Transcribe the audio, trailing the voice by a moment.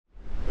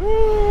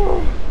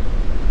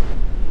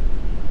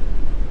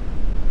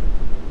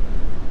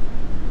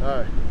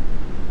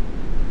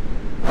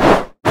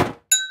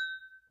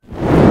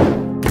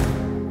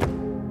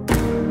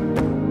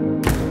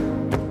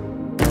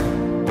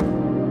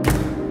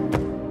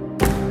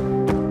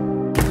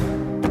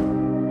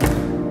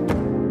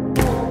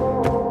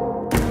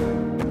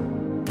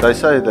They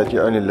say that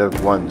you only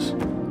live once.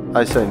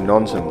 I say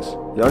nonsense.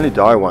 You only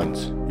die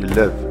once. You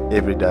live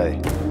every day.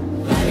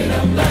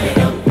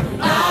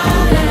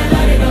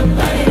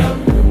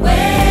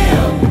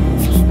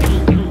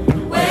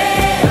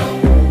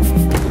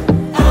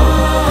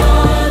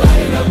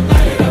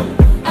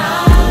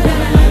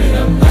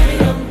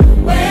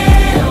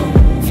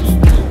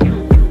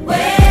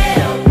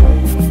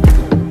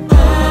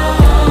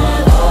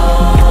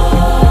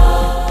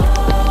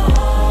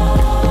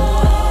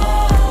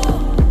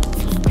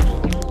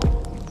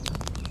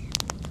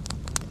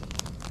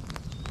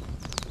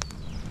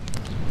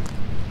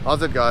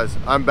 How's it, guys?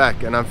 I'm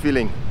back and I'm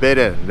feeling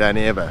better than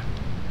ever.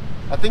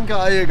 I think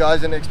I owe you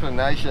guys an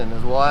explanation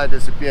as why I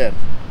disappeared,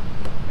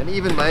 and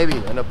even maybe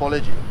an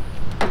apology.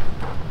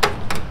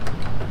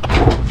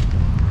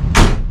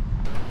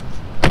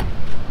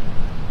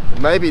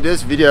 Maybe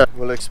this video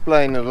will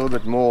explain a little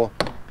bit more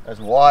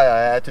as why I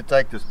had to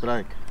take this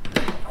break,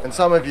 and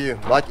some of you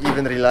might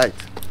even relate.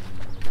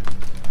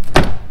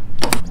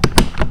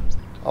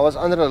 I was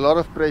under a lot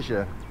of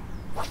pressure,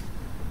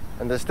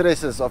 and the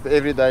stresses of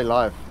everyday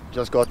life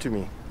just got to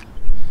me.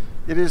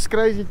 It is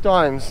crazy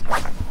times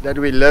that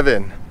we live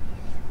in.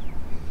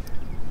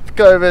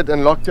 COVID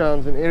and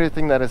lockdowns and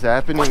everything that is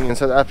happening in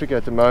South Africa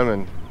at the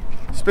moment.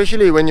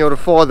 Especially when you're a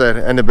father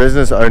and a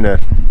business owner.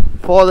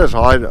 Fathers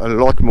hide a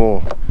lot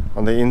more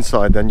on the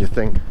inside than you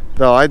think.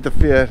 They hide the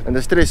fear and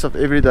the stress of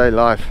everyday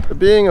life. But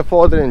being a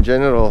father in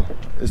general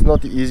is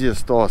not the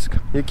easiest task.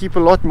 You keep a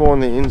lot more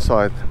on the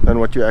inside than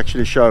what you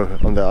actually show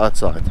on the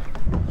outside.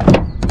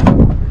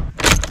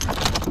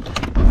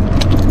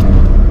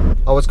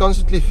 I was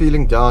constantly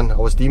feeling down, I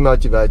was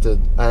demotivated,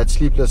 I had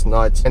sleepless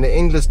nights and an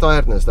endless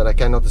tiredness that I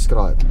cannot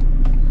describe.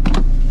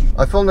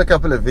 I filmed a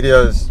couple of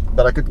videos,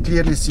 but I could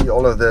clearly see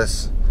all of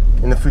this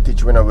in the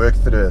footage when I worked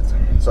through it,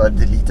 so I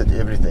deleted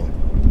everything.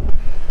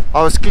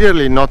 I was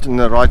clearly not in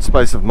the right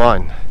space of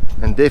mind,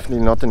 and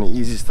definitely not in the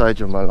easy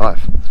stage of my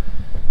life.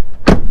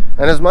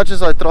 And as much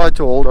as I tried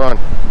to hold on,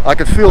 I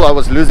could feel I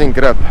was losing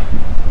grip.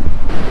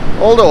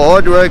 All the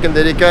hard work and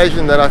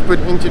dedication that I've put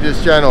into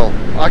this channel,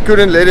 I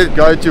couldn't let it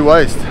go to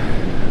waste.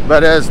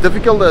 But as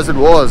difficult as it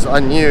was, I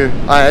knew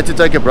I had to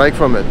take a break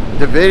from it.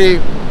 The very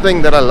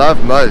thing that I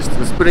loved most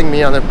was putting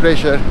me under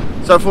pressure.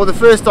 So for the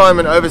first time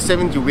in over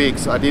 70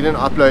 weeks, I didn't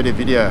upload a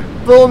video.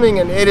 Filming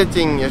and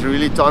editing is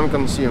really time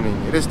consuming.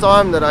 It is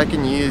time that I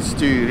can use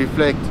to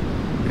reflect,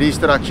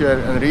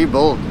 restructure and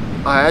rebuild.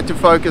 I had to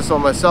focus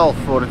on myself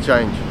for a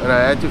change, and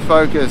I had to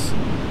focus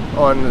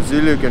on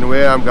Zuluk and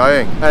where I'm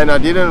going, and I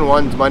didn't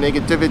want my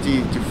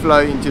negativity to flow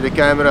into the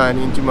camera and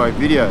into my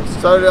videos.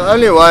 So the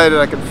only way that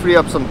I could free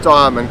up some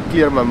time and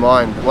clear my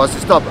mind was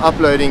to stop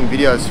uploading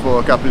videos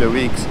for a couple of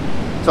weeks.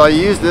 So I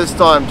used this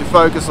time to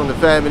focus on the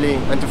family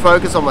and to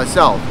focus on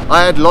myself.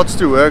 I had lots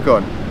to work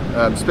on,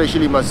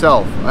 especially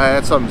myself. I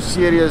had some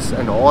serious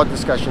and hard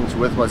discussions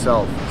with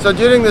myself. So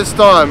during this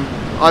time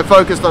I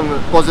focused on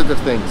positive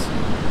things,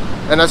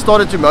 and I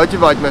started to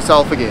motivate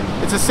myself again.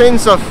 It's a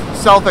sense of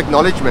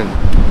self-acknowledgement.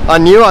 I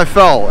knew I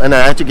fell and I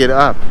had to get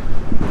up.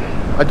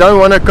 I don't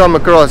want to come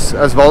across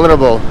as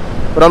vulnerable,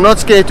 but I'm not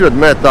scared to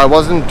admit that I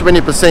wasn't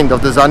 20%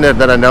 of the Zander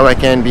that I know I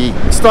can be.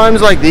 It's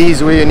times like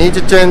these where you need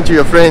to turn to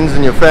your friends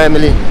and your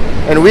family,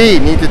 and we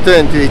need to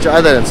turn to each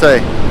other and say,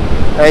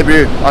 hey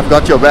bro, I've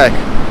got your back.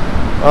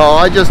 Oh,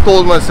 I just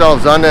told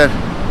myself, Zander,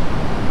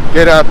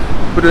 get up,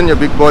 put on your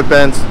big boy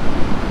pants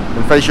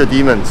and face your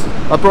demons.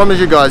 I promise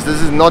you guys,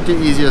 this is not the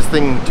easiest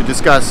thing to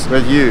discuss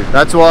with you.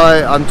 That's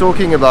why I'm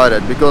talking about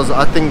it, because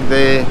I think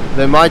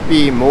there might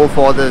be more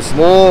fathers,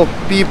 more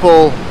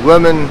people,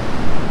 women,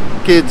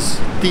 kids,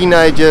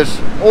 teenagers,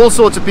 all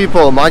sorts of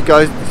people might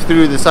go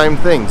through the same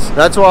things.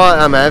 That's why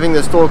I'm having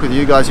this talk with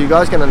you guys. You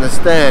guys can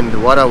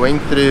understand what I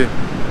went through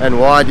and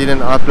why I didn't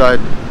upload.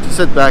 To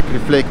sit back,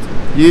 reflect,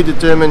 you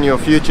determine your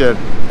future,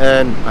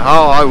 and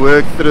how I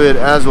work through it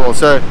as well.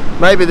 So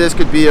maybe this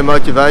could be a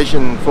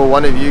motivation for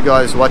one of you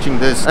guys watching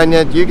this, and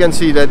yet you can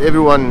see that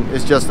everyone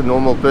is just a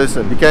normal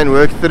person. You can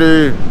work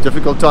through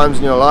difficult times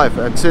in your life,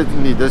 and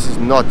certainly this is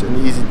not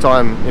an easy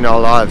time in our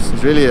lives.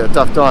 It's really a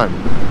tough time.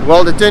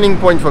 Well, the turning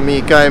point for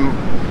me came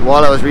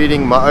while I was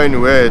reading my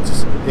own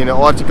words in an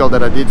article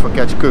that I did for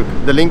Catch Cook.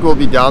 The link will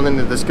be down in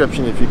the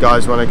description if you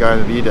guys want to go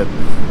and read it.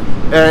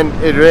 And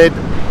it read,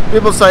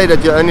 people say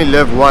that you only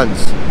live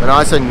once, and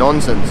I say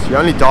nonsense. You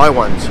only die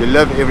once, you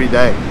live every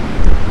day.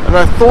 And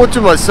I thought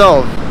to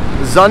myself,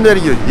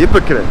 Zander, you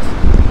hypocrite,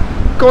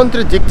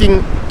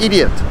 contradicting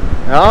idiot.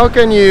 How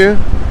can you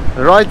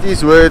write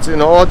these words in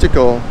an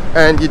article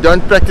and you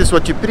don't practice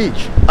what you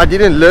preach? I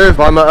didn't live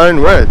by my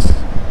own words,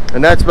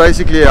 and that's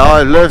basically how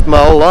I lived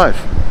my whole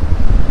life.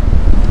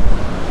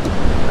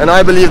 And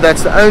I believe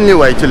that's the only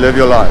way to live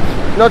your life.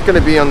 You're not going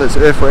to be on this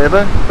earth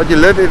forever, but you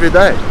live every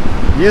day.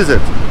 Use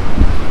it,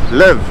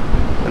 live,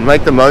 and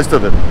make the most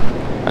of it.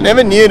 I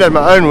never knew that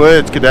my own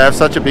words could have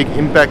such a big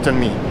impact on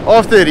me.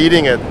 After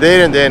reading it,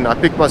 there and then I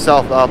picked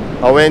myself up.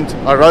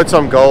 I wrote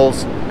some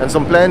goals and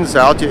some plans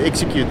how to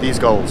execute these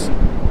goals.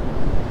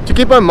 To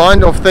keep my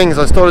mind off things,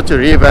 I started to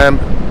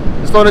revamp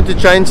started to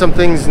change some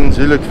things in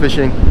Zulu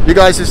fishing. You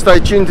guys should stay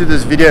tuned to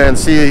this video and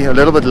see a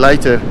little bit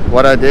later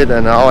what I did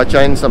and how I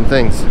changed some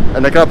things,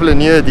 and a couple of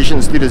new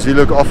additions to the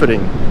Zulu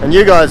offering. And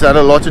you guys had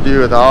a lot to do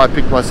with how I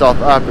picked myself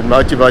up and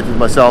motivated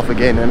myself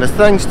again, and it's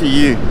thanks to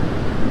you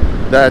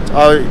that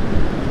I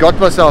got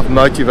myself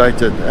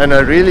motivated. And I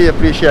really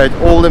appreciate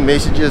all the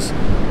messages,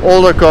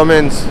 all the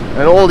comments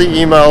and all the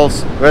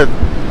emails with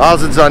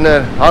how's it,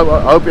 Zander? I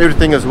hope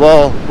everything is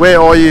well,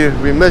 where are you,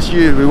 we miss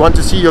you, we want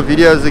to see your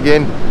videos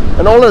again.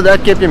 And all of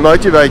that kept me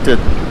motivated,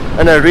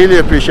 and I really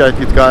appreciate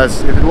it,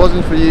 guys. If it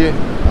wasn't for you,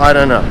 I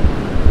don't know,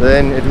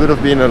 then it would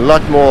have been a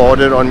lot more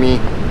harder on me.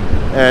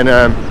 And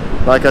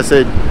like I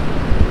said,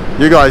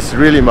 you guys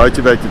really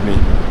motivated me.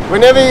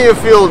 Whenever you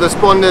feel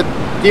despondent,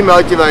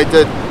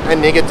 demotivated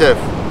and negative,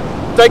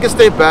 take a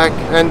step back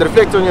and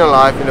reflect on your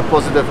life in a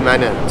positive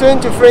manner. Turn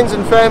to friends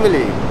and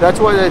family, that's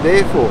what they're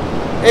there for.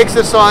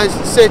 Exercise,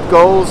 set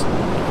goals,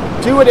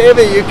 do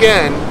whatever you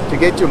can to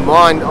get your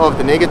mind off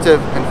the negative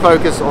and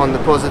focus on the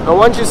positive. And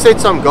once you set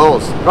some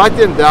goals, write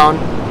them down,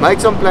 make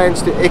some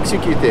plans to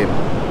execute them.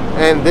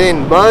 And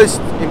then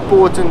most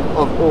important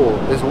of all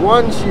is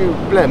once you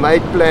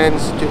made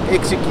plans to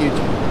execute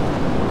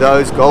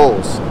those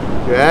goals,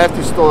 you have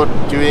to start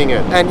doing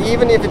it. And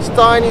even if it's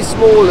tiny,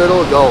 small,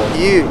 little goal,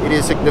 it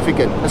is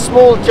significant. And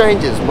small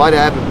changes might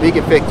have a big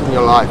effect in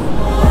your life.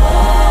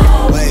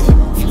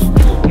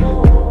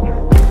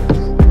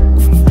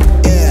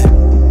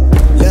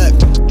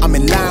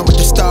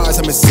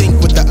 I'm in sync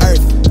with the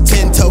earth,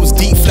 10 toes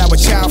deep, flower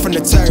child from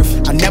the turf.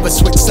 I never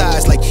switch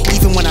sides, like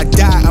even when I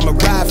die, I'ma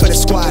ride for the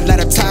squad,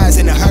 light up ties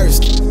in the hearse.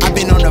 I've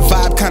been on the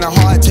vibe, kinda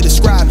hard to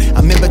describe.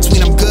 I'm in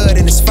between, I'm good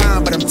and it's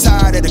fine, but I'm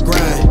tired of the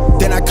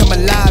grind. Then I come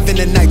alive in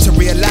the night to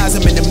realize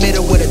I'm in the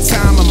middle of the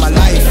time of my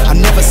life. I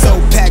never so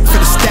packed for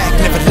the stack,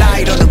 never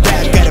lied on the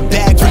rap. Got a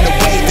bag from the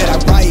way that I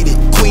write it.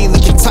 Queen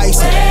looking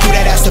Tyson, do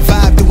that ass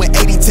survive, doing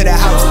 80 to the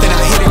house. Then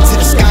I hit it to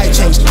the sky,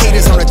 change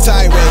haters on a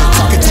tirade.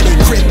 Talking to the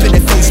crib in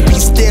the face, be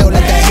still,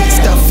 let that hate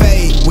stuff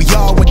fade. We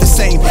all want the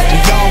same, we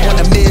all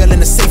want a meal in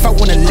the safe. I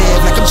wanna live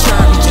like I'm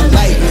trying to reach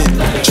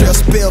enlightenment. Trail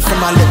spill from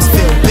my lips,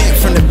 feel bent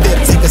from the bib.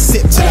 Take a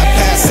sip till I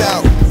pass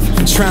out.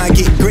 Try and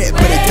get grit,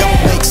 but it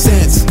don't make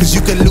sense, cause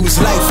you can lose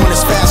life on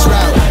this fast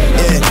route.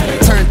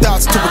 Yeah, turn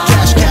thoughts to a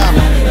cash cow.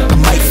 I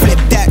might flip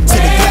that to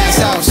the glass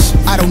house.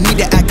 I don't need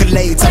the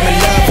accolades, I'm in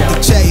love with the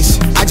chase.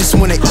 I just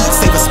wanna eat,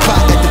 save a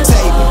spot at the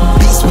table.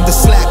 Beast with the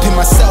slap, pin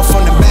myself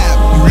on the map.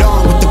 You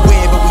long with the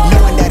wind, but we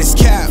knowing that it's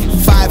capped.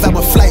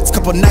 5-hour flights,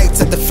 couple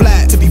nights at the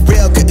flat. To be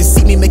real, couldn't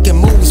see me making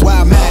moves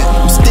while I'm at.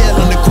 I'm still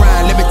on the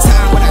grind, limit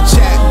time when I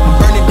chat. I'm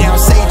burning down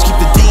sage, keep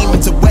the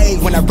demons away.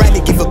 When I write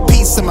it, give a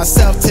piece of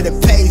myself to the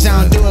page.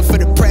 I don't do it for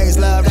the praise,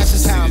 love, that's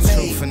just how I'm made.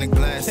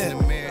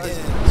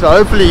 So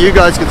hopefully you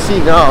guys can see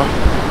now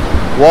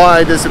why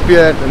I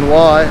disappeared and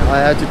why I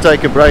had to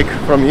take a break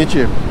from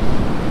YouTube,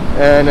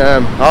 and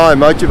how I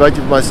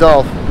motivated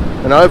myself.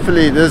 And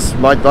hopefully this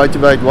might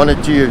motivate one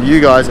or two of you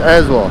guys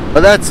as well.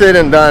 But that said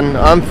and done,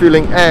 I'm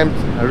feeling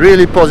amped,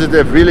 really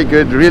positive, really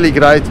good, really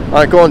great.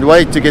 I can't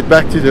wait to get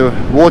back to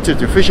the water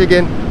to fish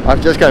again.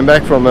 I've just come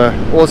back from an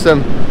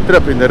awesome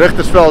trip in the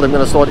Richtersveld. I'm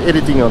going to start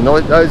editing on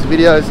those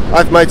videos.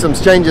 I've made some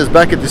changes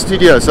back at the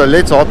studio, so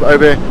let's hop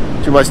over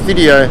to my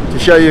studio to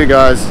show you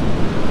guys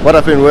what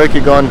I've been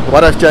working on,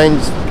 what I've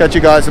changed. Catch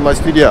you guys in my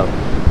studio.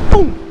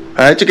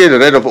 I had to get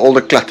rid of all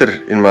the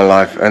clutter in my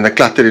life, and the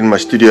clutter in my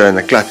studio, and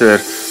the clutter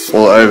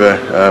all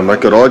over. My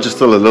garage is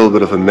still a little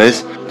bit of a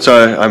mess,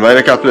 so I made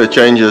a couple of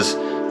changes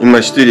in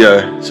my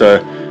studio. So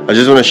I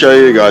just want to show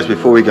you guys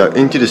before we go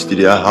into the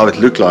studio how it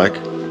looked like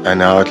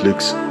and how it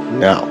looks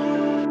now.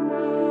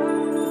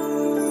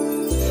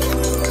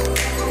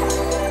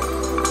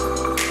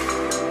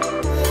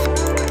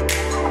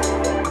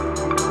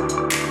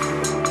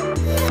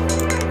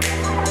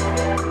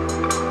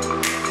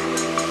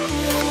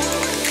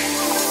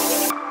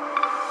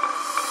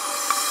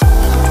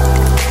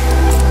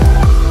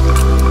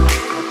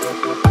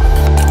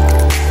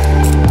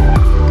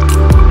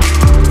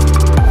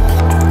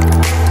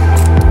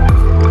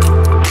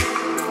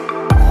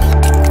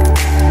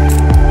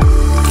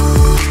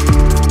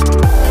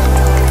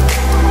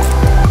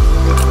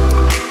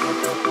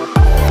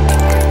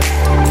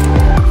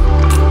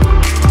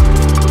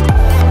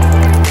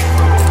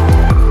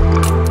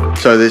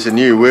 So there's a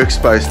new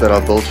workspace that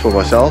I built for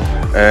myself,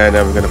 and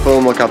I'm going to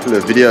film a couple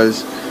of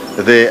videos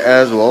there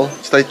as well.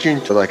 Stay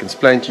tuned so that I can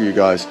explain to you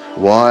guys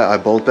why I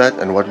built that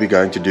and what we're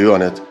going to do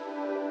on it.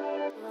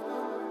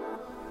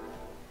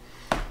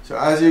 So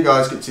as you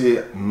guys can see,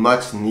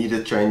 much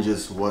needed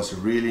changes was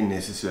really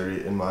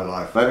necessary in my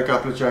life. Made a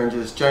couple of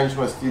changes, changed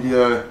my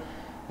studio,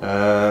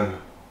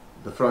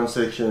 the front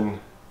section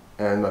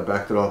and my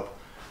backdrop.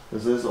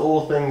 This is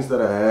all things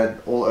that I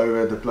had all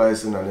over the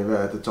place and I never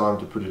had the time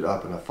to put it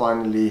up, and I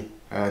finally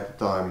had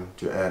the time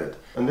to add it.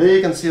 And there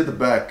you can see at the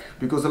back,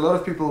 because a lot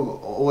of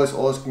people always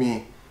ask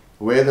me,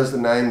 where does the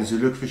name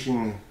Zulu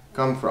Fishing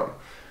come from?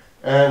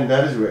 And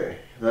that is where.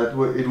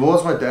 It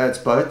was my dad's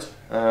boat.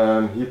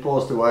 He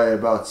passed away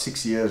about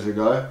 6 years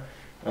ago,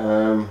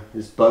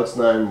 His boat's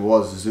name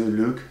was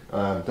ZLF.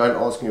 Don't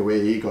ask me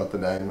where he got the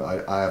name.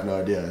 I have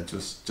no idea. It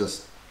was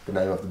just the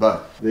name of the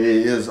boat. There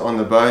he is on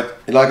the boat.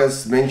 Like I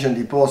mentioned,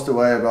 he passed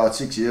away about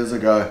 6 years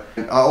ago.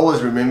 I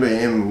always remember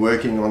him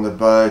working on the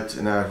boat,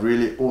 and I have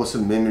really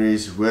awesome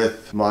memories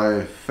with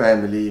my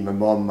family, my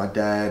mom, my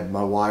dad,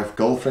 my wife,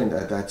 girlfriend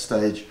at that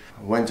stage.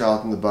 I went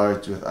out on the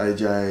boat with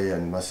AJ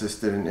and my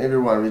sister and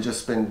everyone. We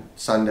just spent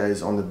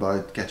Sundays on the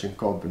boat catching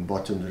cob and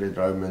bottoms, red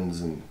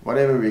Romans and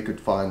whatever we could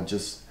find,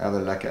 just have a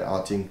lekker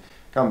outing.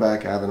 Come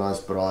back, have a nice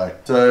braai.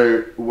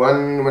 So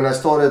when I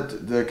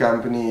started the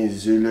company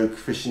ZLF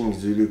Fishing,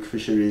 ZLF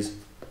Fisheries,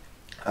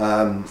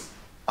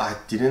 I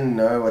didn't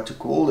know what to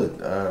call it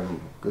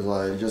because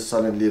I just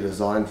suddenly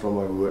resigned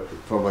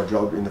from my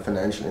job in the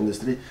financial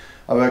industry.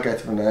 I work at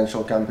a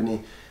financial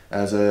company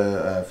as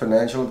a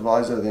financial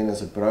advisor, then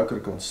as a broker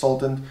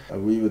consultant.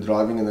 We were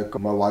driving in the car,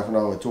 my wife and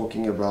I were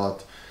talking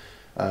about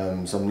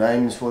some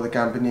names for the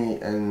company,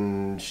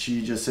 and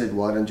she just said,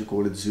 why don't you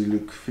call it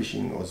ZLF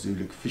Fishing or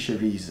ZLF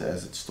Fisheries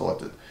as it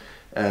started.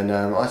 And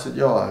I said,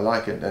 yeah, I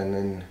like it, and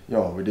then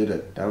yeah, we did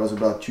it. That was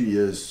about 2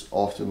 years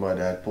after my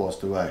dad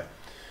passed away.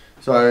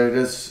 So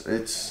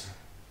it's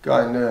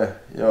kind of,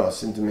 yeah,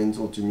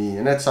 sentimental to me,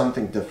 and that's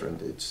something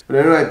different. But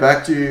anyway,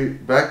 back to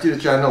the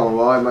channel and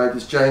why I made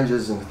these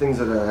changes and things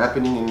that are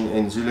happening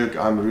in ZLF.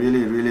 I'm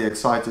really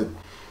excited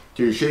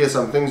to share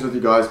some things with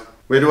you guys.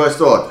 Where do I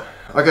start?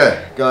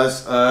 Okay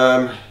guys,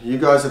 you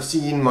guys have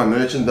seen my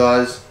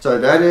merchandise, so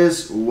that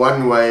is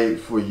one way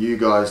for you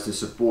guys to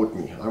support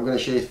me. I'm going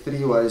to share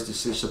 3 ways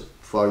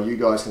for you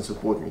guys can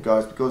support me,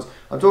 guys, because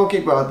I'm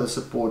talking about the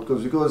support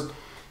because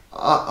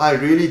I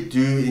really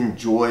do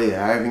enjoy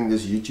having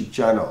this YouTube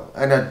channel,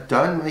 and I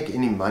don't make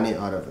any money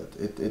out of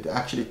it. It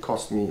actually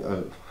cost me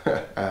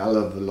a hell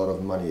of a lot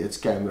of money. It's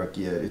camera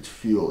gear, it's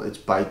fuel, it's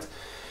bait,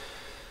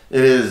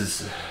 it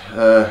is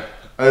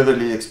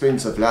overly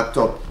expensive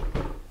laptop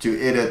to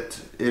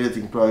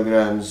editing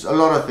programs, a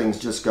lot of things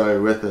just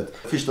go with it.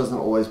 Fish doesn't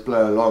always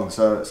play along,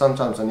 so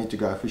sometimes I need to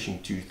go fishing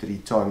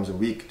 2-3 times a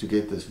week to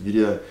get this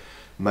video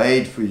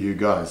made for you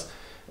guys.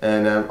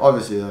 And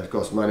obviously that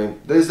costs money.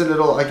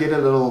 I get a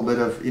little bit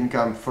of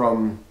income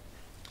from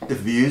the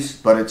views,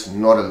 but it's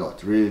not a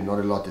lot, really not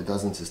a lot. It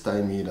doesn't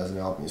sustain me, it doesn't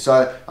help me.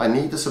 So I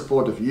need the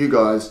support of you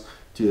guys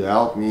to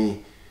help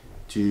me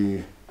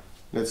to,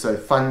 let's say,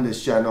 fund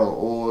this channel,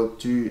 or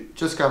to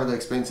just cover the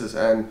expenses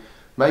and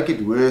make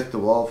it worth the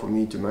while for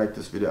me to make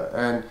this video.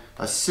 And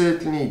I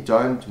certainly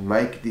don't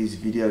make these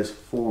videos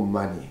for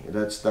money.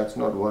 That's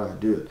not why I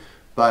do it.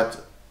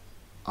 But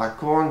I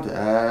can't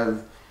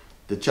have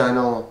the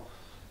channel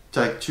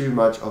take too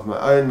much of my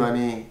own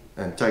money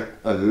and take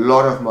a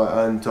lot of my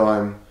own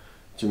time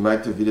to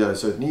make the video.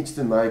 So it needs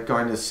to make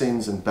kind of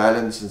sense and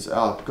balances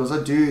out, because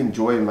I do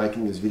enjoy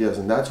making these videos,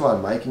 and that's why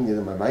I'm making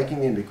them. I'm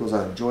making them because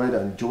I enjoy it.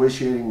 I enjoy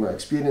sharing my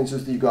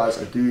experiences with you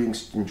guys. I do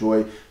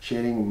enjoy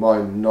sharing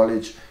my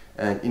knowledge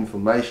and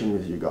information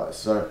with you guys.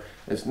 So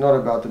it's not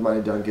about the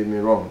money, don't get me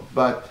wrong,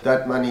 but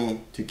that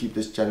money to keep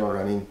this channel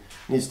running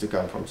needs to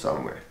come from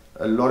somewhere.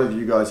 A lot of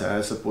you guys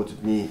have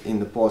supported me in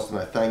the past, and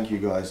I thank you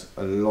guys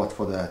a lot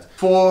for that.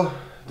 For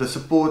the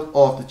support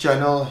of the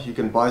channel, you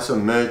can buy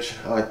some merch.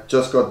 I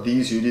just got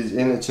these hoodies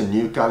in. It's a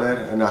new color,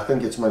 and I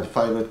think it's my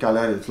favorite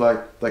color. It's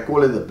like, they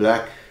call it the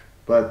black,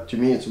 but to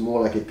me it's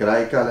more like a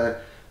gray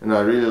color, and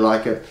I really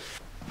like it.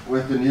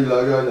 With the new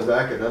logo in the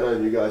back, I don't know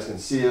if you guys can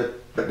see it,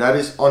 but that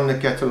is on the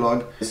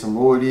catalog. There's some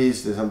more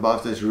hoodies, there's some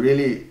buffs, there's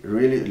really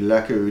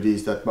lacquer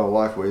hoodies that my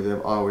wife wear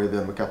them, I wear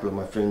them, a couple of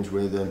my friends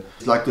wear them.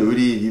 It's like the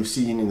hoodie you've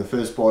seen in the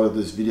first part of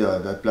this video,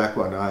 that black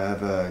one. I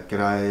have a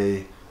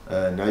grey,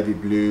 a navy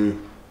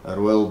blue, a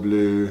royal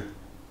blue,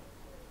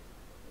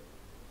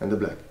 and the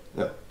black.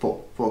 Yeah,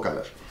 four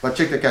colors. But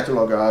check the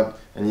catalog out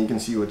and you can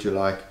see what you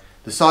like.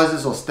 The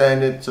sizes are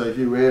standard, so if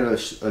you wear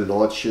a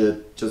large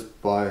shirt, just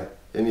buy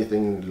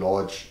anything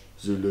large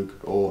ZLF,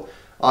 or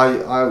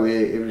I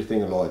wear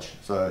everything large.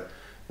 So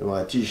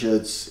my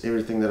t-shirts,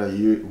 everything that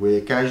I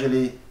wear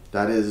casually,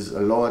 that is a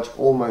large.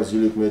 All my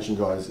ZLF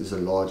merchandise is a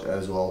large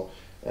as well,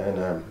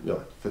 and yeah,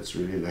 it fits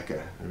really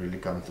lekker, really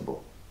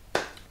comfortable.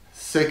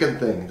 Second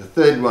thing, the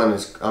third one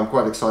is, I'm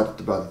quite excited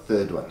about the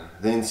third one.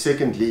 Then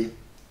secondly,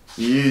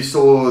 you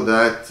saw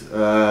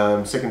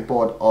that second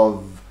part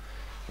of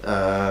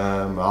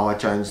how I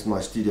changed my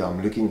studio.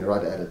 I'm looking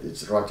right at it.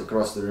 It's right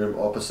across the room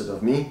opposite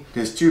of me.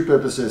 There's 2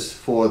 purposes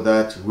for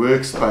that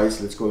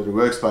workspace, let's call it a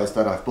workspace,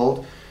 that I've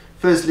built.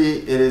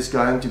 Firstly, it is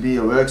going to be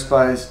a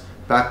workspace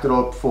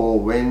backdrop for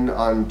when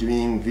I'm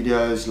doing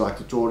videos like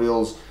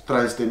tutorials,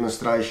 trace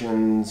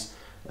demonstrations,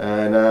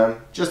 and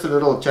just a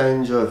little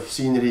change of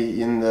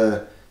scenery in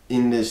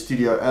the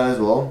studio as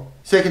well.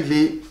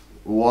 Secondly,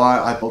 why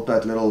I built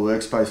that little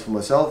workspace for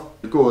myself,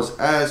 because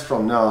as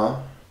from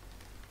now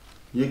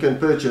you can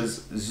purchase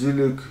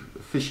ZLF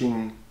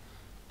fishing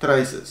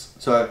traces.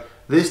 So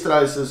these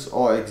traces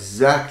are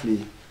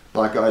exactly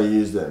like I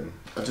use them.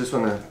 I just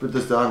want to put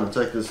this down and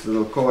take this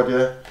little cord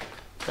here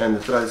and the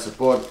trace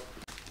apart.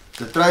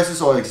 The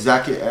traces are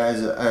exactly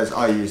as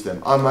I use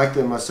them. I make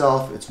them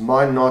myself. It's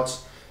my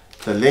knots,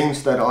 the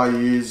lengths that I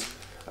use.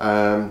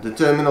 The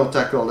terminal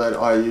tackle that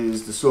I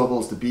use, the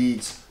swivels, the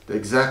beads, the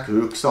exact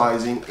hook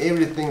sizing,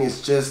 everything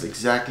is just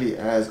exactly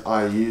as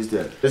I used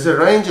it. There's a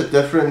range of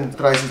different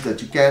traces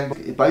that you can.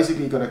 It's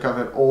basically going to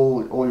cover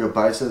all your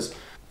bases,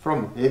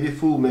 from heavy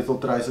full metal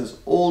traces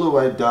all the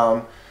way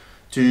down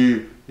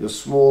to your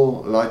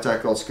small light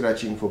tackle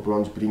scratching for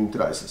bronze brreak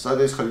traces. So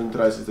there's galloon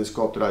traces, there's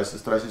carp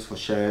traces, traces for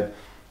shad,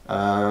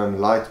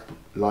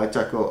 light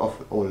tackle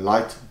or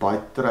light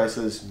bite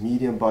traces,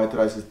 medium bite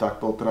traces,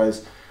 tactile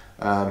trace,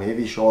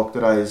 heavy shark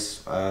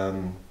trace,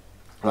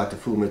 like the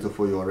full metal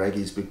for your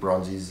raggies, big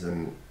bronzies,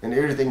 and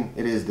everything.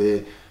 It is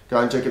there. Go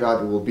and check it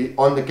out. It will be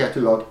on the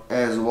catalog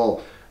as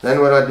well. Then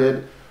what I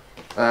did,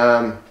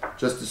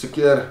 just to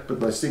secure,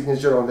 put my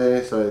signature on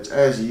there, so it's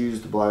as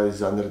used by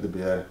Zander de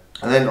Beer.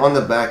 And then on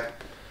the back,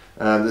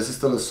 this is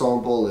still a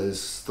sample. There's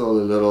still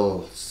a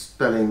little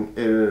spelling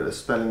error, a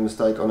spelling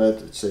mistake on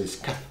it. It says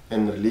cut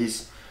and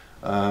release,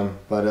 yeah,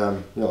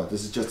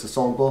 this is just a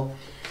sample.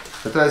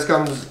 The trace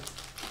comes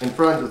in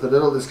front with a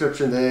little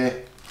description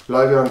there,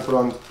 logo in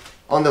front.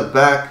 On the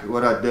back,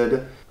 what I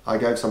did, I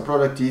gave some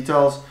product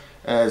details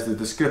as the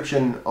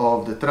description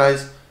of the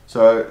trace.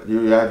 So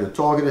you have your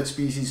targeted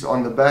species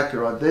on the back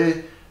right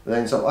there,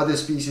 then some other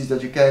species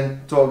that you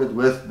can target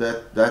with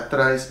that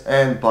trace,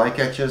 and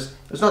bycatches.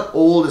 It's not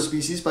all the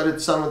species, but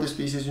it's some of the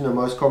species, you know,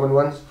 most common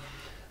ones.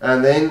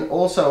 And then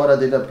also what I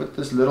did, I put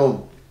this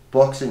little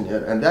box in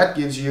here, and that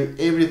gives you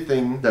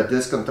everything that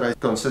this trace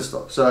consists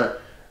of. So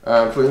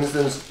for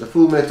instance, the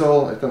full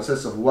metal, it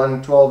consists of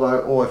one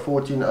 12-0 or a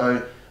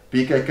 14-0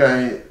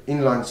 BKK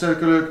inline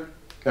circular,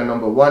 and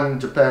number 1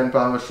 Japan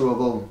power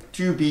swivel,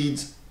 2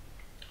 beads,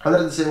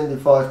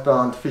 175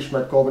 pound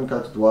fishmate carbon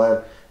coated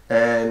wire,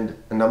 and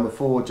a number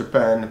 4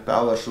 Japan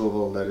power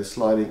swivel that is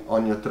sliding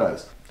on your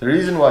trace. The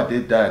reason why I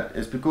did that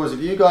is because if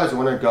you guys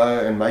want to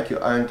go and make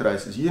your own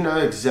traces, you know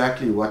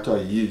exactly what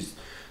I used.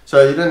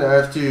 So you don't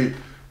have to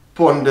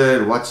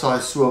ponder what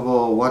size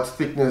swivel, what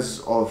thickness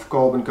of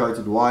carbon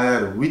coated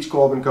wire, which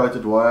carbon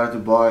coated wire to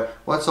buy,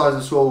 what size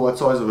of swivel, what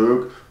size of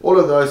hook. All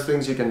of those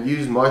things you can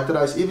use my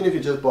trace, even if you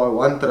just buy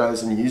one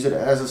trace and use it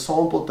as a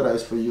sample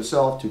trace for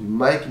yourself to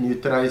make new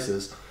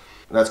traces.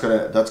 That's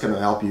gonna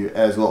help you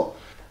as well.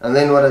 And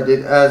then what I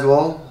did as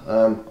well,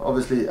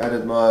 obviously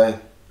added my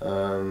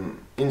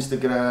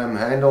Instagram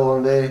handle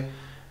on there.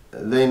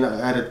 Then I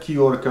added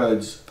QR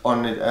codes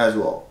on it as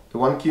well. The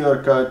one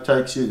QR code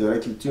takes you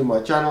directly to my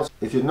channel.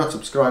 If you're not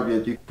subscribed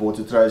yet, you bought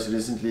a trace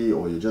recently,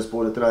 or you just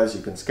bought a trace,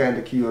 you can scan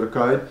the QR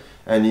code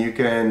and you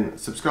can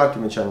subscribe to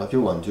my channel if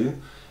you want to.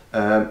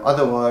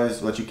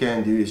 Otherwise, what you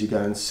can do is you go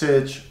and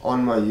search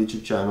on my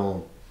YouTube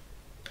channel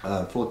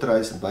for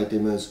trace and bait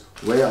demos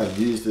where I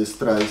use this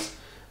trace,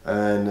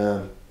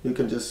 and you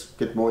can just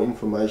get more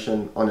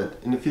information on it.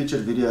 In the future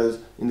videos,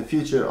 in the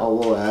future I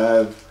will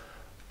have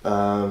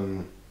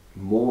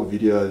more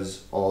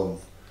videos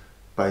of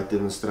bait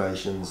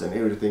demonstrations and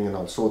everything, and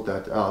I'll sort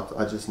that out.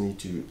 I just need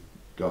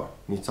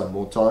some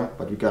more time,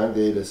 but we're going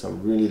there. There's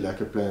some really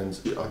lekker plans.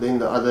 Then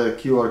the other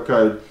QR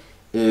code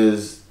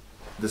is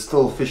the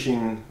Still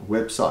Fishing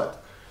website,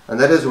 and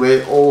that is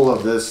where all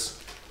of this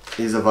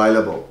is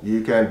available.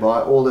 You can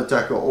buy all the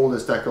tackle, all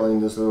this tackle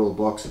in this little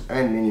box,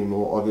 and many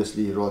more.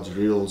 Obviously, rods,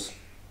 reels,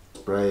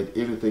 braid,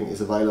 everything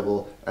is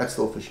available at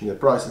Still Fishing. Your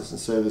prices and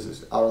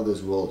services out of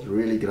this world,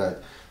 really great.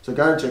 So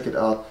go and check it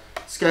out.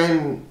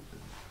 Scan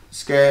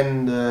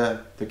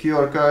the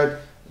QR code,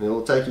 and it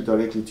will take you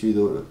directly to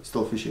the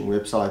Still Fishing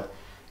website,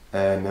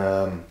 and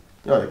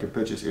yeah, you can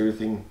purchase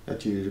everything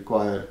that you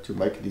require to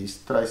make these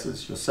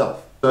traces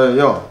yourself. So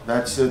yeah,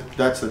 that's it.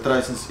 That's the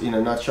traces in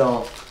a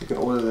nutshell. You can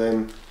order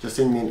them. Just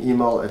send me an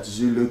email at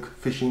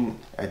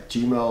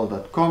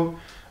zulukfishing@gmail.com,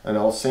 and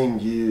I'll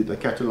send you the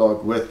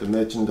catalog with the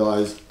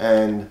merchandise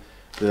and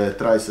the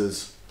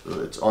traces.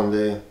 It's on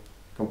there.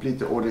 Complete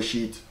the order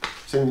sheet,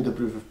 send me the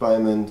proof of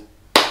payment,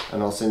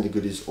 and I'll send the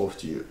goodies off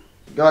to you.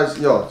 Guys,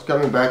 yeah,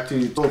 coming back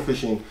to Still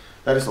Fishing,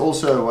 that is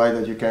also a way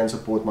that you can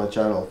support my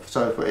channel.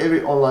 So for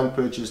every online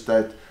purchase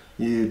that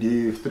you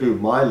do through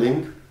my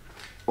link,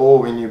 or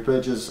when you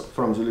purchase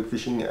from Zuluk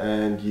Fishing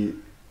and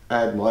you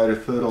add my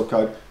referral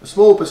code, a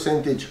small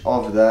percentage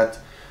of that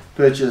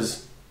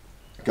purchase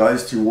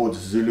goes towards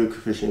Zuluk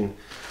Fishing.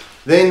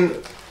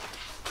 Then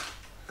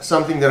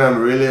something that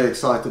I'm really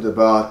excited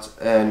about,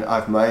 and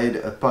I've made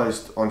a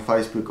post on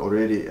Facebook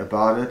already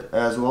about it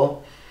as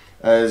well,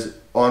 as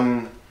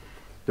on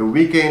the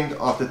weekend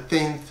of the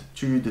 10th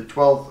to the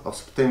 12th of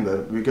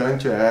September, we're going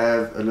to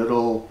have a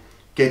little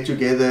get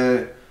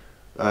together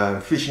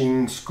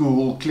fishing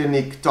school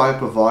clinic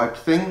type of vibe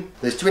thing.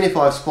 There's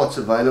 25 spots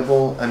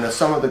available, and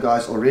some of the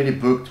guys already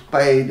booked,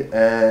 paid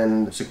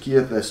and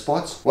secured their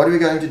spots. What we're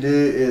going to do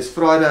is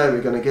Friday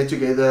we're going to get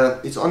together.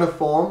 It's on a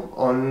farm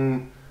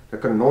on the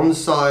Canon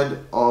side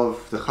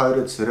of the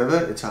Gouritz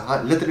River. It's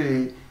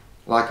literally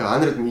like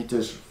 100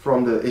 meters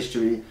from the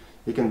estuary.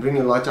 You can bring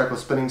your light tackle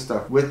spinning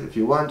stuff with if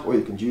you want, or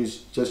you can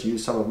just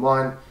use some of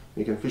mine.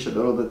 We can fish a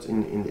little bit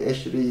in the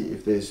estuary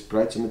if there's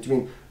breaks in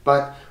between.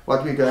 But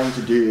what we're going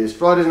to do is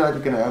Friday night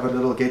we're going to have a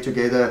little get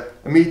together,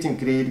 a meet and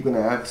greet. We're going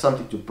to have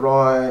something to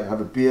braai,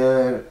 have a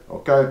beer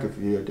or Coke if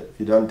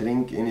you don't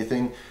drink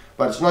anything.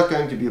 But it's not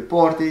going to be a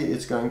party,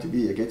 it's going to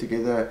be a get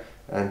together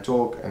and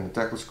talk and a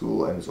tackle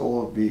school, and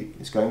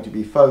it's going to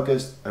be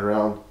focused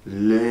around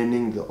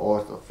learning the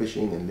art of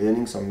fishing and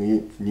learning some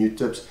new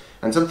tips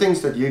and some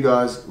things that you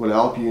guys will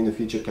help you in the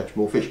future catch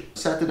more fish.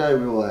 Saturday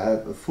we will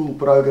have a full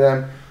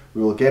program.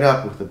 We will get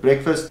up with the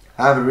breakfast,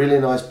 have a really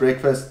nice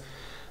breakfast,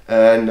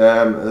 and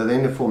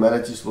then the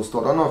formalities will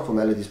start. Not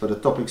formalities, but the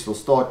topics will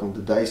start and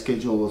the day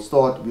schedule will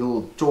start.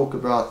 We'll talk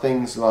about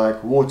things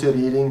like water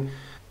reading,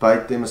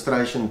 bait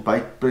demonstration,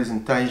 bait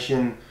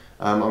presentation.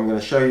 I'm going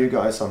to show you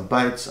guys some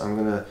baits. I'm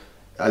going to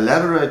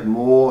elaborate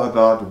more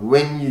about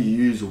when you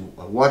use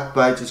what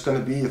baits. It's going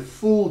to be a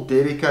full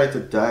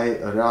dedicated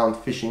day around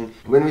fishing.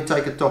 When we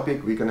take a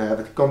topic, we're going to have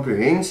a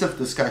comprehensive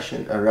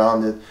discussion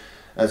around it,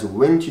 as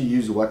when to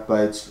use what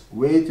baits,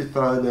 where to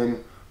throw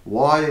them,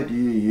 why do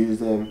you use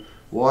them,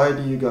 why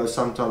do you go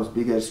sometimes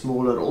bigger,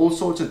 smaller, all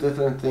sorts of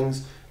different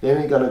things.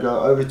 Then we're going to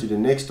go over to the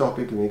next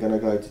topic and we're going to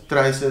go to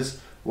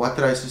traces, what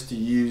traces to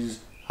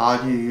use, how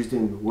do you use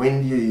them,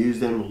 when do you use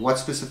them, what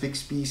specific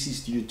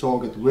species do you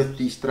target with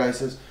these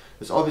traces.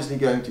 There's obviously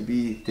going to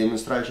be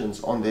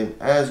demonstrations on them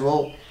as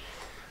well.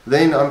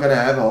 Then I'm going to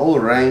have a whole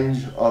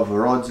range of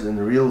rods and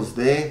reels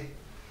there,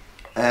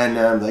 and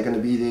they're going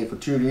to be there for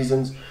two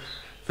reasons.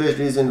 First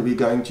reason, we're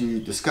going to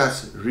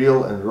discuss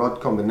reel and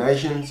rod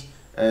combinations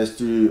as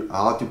to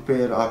how to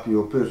pair up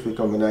your perfect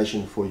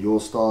combination for your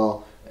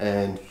style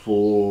and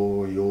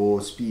for your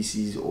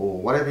species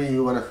or whatever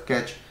you want to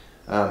catch.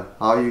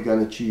 How you're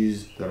going to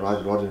choose the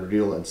right rod and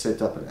reel and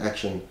set up an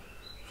action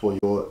for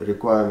your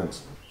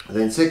requirements. And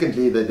then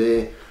secondly, they're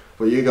there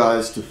for you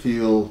guys to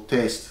feel,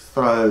 test,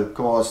 throw,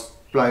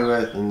 cast, play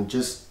with, and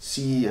just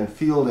see and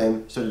feel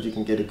them so that you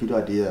can get a good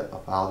idea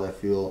of how they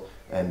feel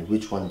and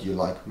which one do you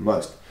like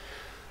most.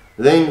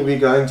 Then we're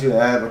going to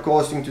have a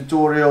casting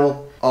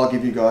tutorial. I'll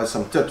give you guys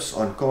some tips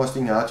on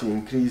casting, how to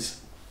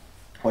increase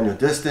on your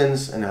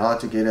distance and how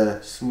to get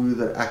a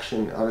smoother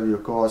action out of your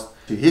cast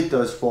to hit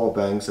those far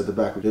banks at the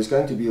back. There's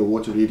going to be a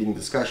water reading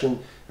discussion,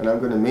 and I'm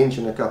going to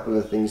mention a couple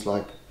of things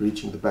like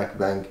reaching the back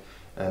bank,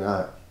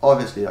 and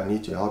obviously I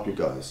need to help you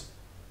guys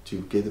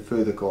to get a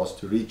further cast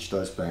to reach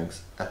those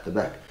banks at the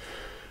back.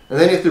 And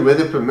then if the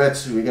weather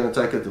permits, we're going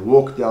to take a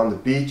walk down the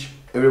beach.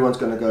 Everyone's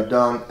going to go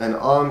down and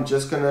I'm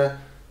just going to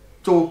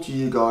talk to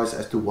you guys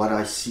as to what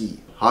I see.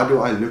 How do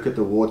I look at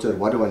the water?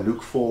 What do I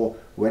look for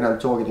when I'm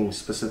targeting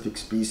specific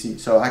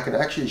species? So I can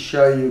actually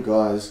show you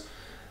guys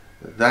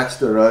that's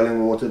the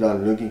rolling water that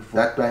I'm looking for.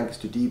 That bank is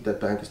too deep, that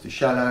bank is too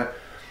shallow,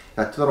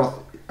 that trough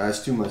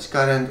has too much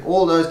current,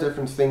 all those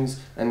different things.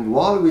 And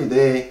while we're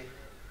there,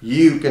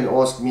 you can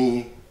ask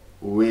me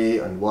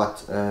where and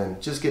what,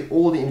 and just get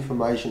all the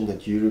information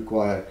that you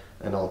require,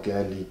 and I'll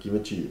gladly give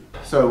it to you.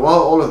 So while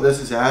all of this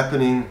is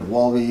happening,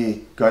 while we're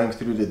going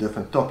through the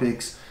different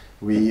topics,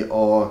 we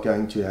are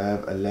going to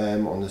have a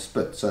lamb on the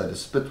spit. So the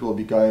spit will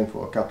be going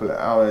for a couple of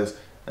hours,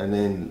 and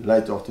then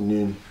late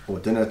afternoon or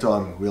dinner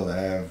time we'll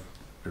have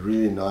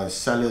really nice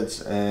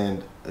salads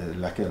and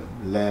like a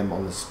lamb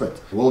on the spit.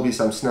 There will be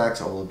some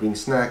snacks. I will bring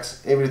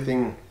snacks.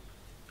 Everything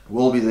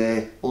will be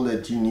there. All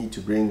that you need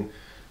to bring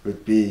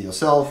would be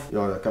yourself,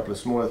 a couple of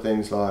smaller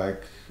things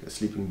like a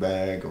sleeping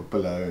bag or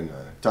pillow and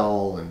a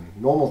towel and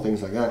normal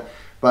things like that.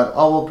 But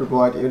I will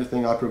provide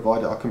everything. I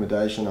provide the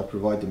accommodation, I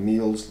provide the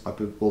meals, I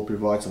will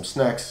provide some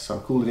snacks,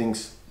 some cool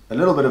drinks, a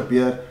little bit of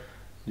beer.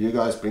 You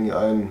guys bring your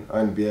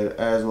own beer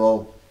as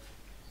well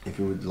if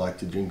you would like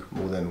to drink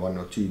more than 1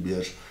 or 2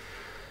 beers.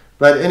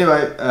 But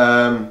anyway,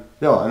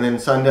 yeah, and then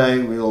Sunday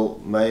we'll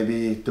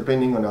maybe,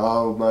 depending on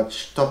how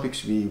much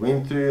topics we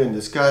went through and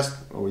discussed,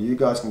 or you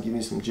guys can give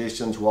me some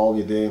suggestions while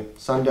we're there.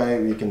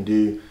 Sunday we can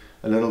do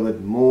a little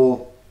bit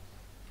more,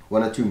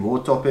 1 or 2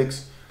 more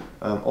topics.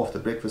 After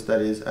breakfast,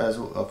 that is, as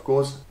well, of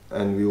course,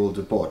 and we will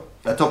depart.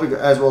 A topic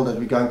as well that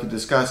we're going to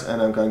discuss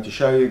and I'm going to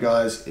show you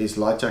guys is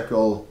light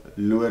tackle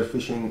lure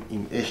fishing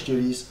in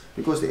estuaries.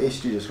 Because the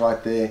estuary is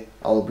right there,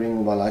 I'll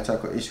bring my light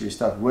tackle estuary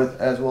stuff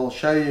with as well,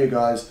 show you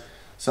guys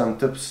some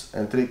tips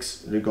and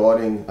tricks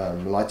regarding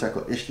light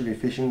tackle estuary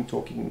fishing,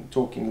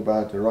 talking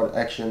about the right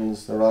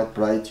actions, the right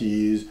braid to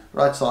use,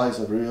 right size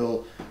of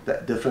reel,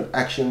 the different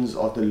actions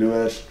of the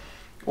lures,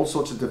 all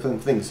sorts of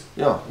different things.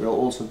 Yeah, we'll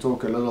also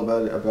talk a little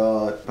bit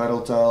about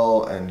paddle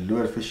tail and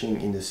lure fishing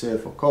in the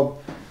surf or cob.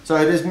 So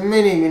there's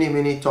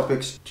many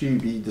topics to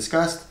be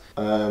discussed.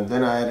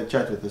 Then I had a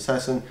chat with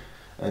Assassin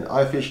and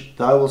iFish.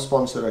 They will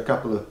sponsor a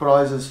couple of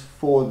prizes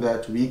for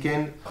that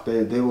weekend.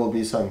 There will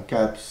be some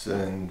caps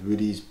and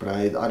hoodies,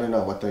 braid. I don't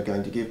know what they're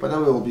going to give, but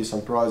there will be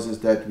some prizes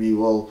that we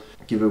will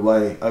give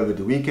away over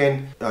the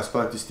weekend. I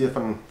spoke to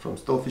Stefan from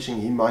Still Fishing.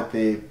 He might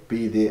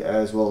be there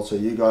as well, so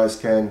you guys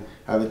can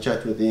have a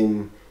chat with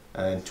him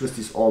and twist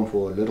his arm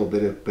for a little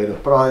bit of better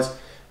prize.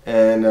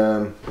 and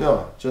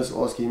yeah, just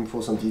ask him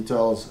for some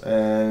details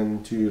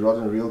and to rod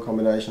and reel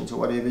combinations or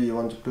whatever you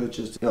want to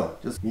purchase. Yeah,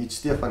 just meet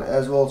Stefan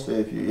as well, so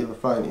if you ever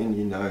phone in,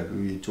 you know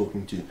who you're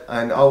talking to.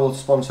 And I will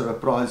sponsor a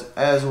prize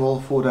as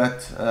well for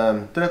that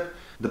trip.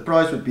 The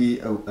prize would be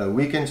a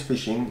weekend's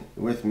fishing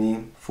with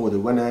me for the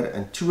winner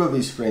and 2 of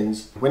his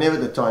friends. Whenever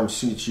the time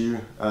suits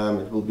you,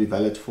 it will be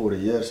valid for a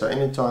year. So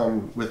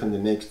anytime within the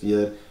next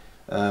year,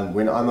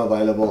 when I'm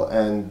available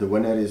and the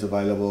winner is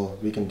available,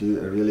 we can do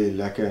a really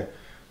lekker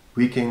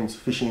weekend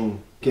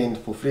fishing weekend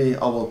for free.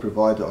 I will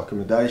provide the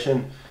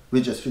accommodation.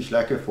 We just fish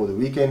lekker for the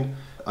weekend.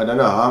 I don't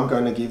know how I'm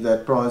going to give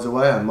that prize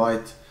away. I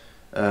might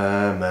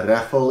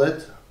raffle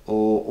it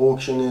or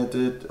auction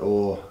it,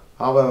 or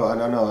however, I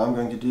don't know how I'm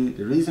going to do.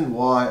 The reason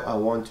why I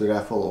want to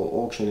raffle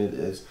or auction it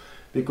is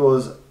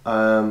because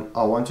I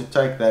want to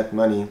take that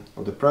money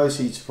or the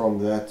proceeds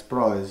from that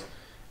prize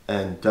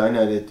and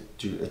donate it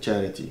to a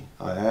charity.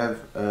 I have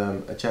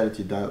a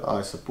charity that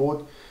I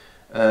support,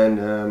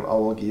 and I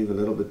will give a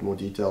little bit more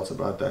details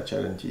about that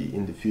charity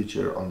in the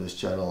future on this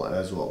channel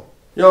as well.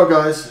 Yeah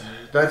guys,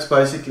 that's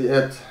basically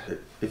it.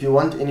 If you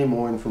want any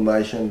more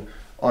information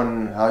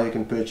on how you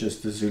can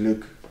purchase the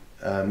ZLF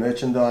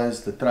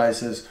merchandise, the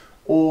traces,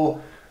 or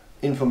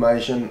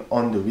information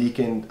on the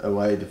weekend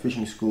away, the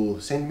fishing school,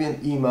 send me an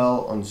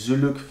email on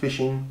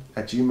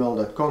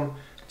zulukfishing@gmail.com.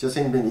 just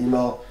send me an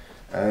email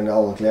and I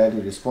will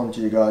gladly respond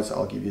to you guys.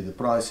 I'll give you the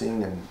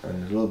pricing and a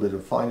little bit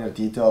of finer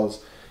details,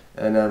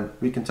 and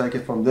we can take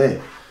it from there.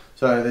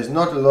 So there's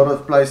not a lot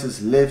of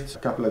places left. A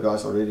couple of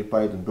guys already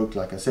paid and booked,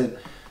 like I said,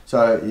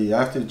 so you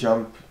have to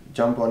jump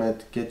on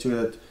it, get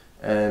to it,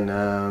 and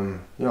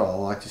yeah, I'd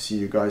like to see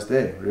you guys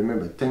there.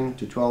 Remember, 10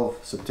 to 12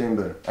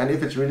 September, and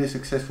if it's really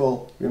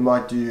successful, we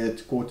might do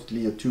it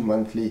quarterly or 2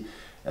 monthly,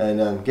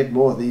 and get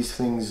more of these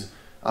things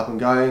up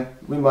and going.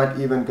 We might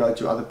even go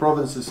to other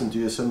provinces and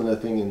do a similar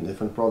thing in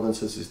different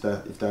provinces,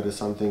 if that is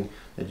something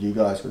that you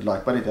guys would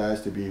like, but it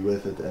has to be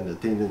worth it and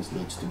attendance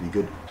needs to be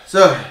good.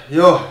 So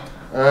yeah,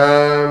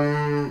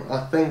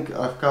 I think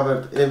I've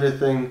covered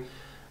everything.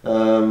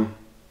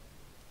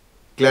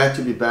 Glad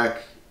to be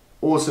back.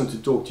 Awesome to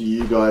talk to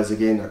you guys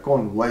again. I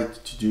can't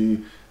wait to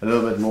do a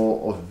little bit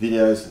more of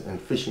videos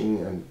and fishing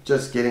and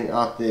just getting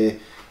out there.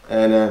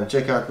 And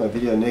check out my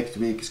video next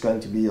week. It's going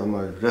to be on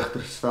my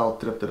Richtersveld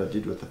trip that I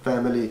did with the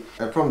family.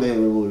 And from there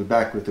we will be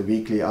back with the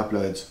weekly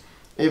uploads.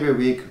 Every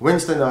week,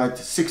 Wednesday night,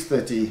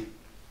 6:30,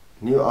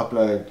 new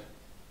upload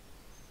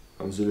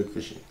on ZLF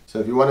fishing. So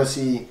if you want to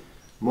see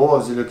more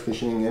of ZLF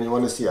fishing and you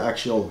want to see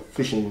actual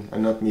fishing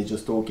and not me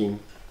just talking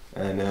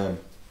and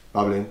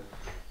bubbling,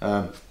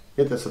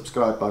 hit the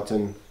subscribe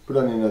button, put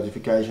on your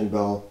notification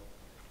bell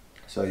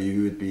so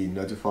you would be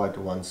notified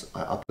once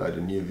I upload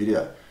a new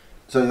video.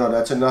 So yeah,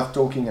 that's enough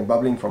talking and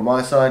bubbling from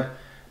my side.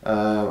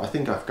 I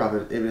think I've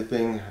covered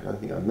everything. I don't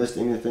think I missed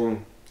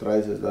anything.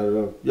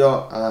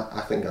 Yeah,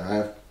 I think I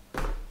have.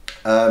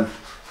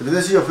 If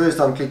this is your first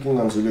time clicking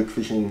on ZLF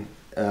fishing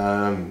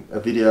a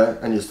video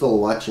and you're still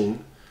watching,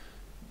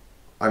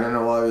 I don't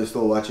know why you're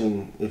still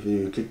watching if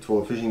you clicked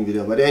for a fishing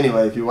video, but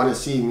anyway, if you want to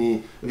see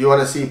me, if you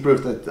want to see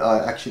proof that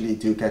I actually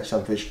do catch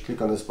some fish, click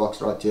on this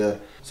box right here.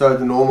 So at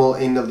the normal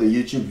end of the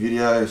YouTube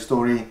video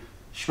story,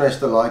 smash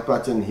the like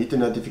button, hit the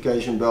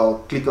notification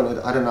bell, click on it,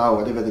 I don't know,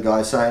 whatever the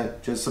guys say,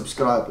 just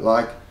subscribe,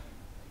 like,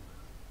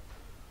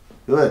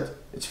 do it,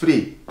 it's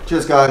free.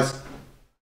 Cheers guys.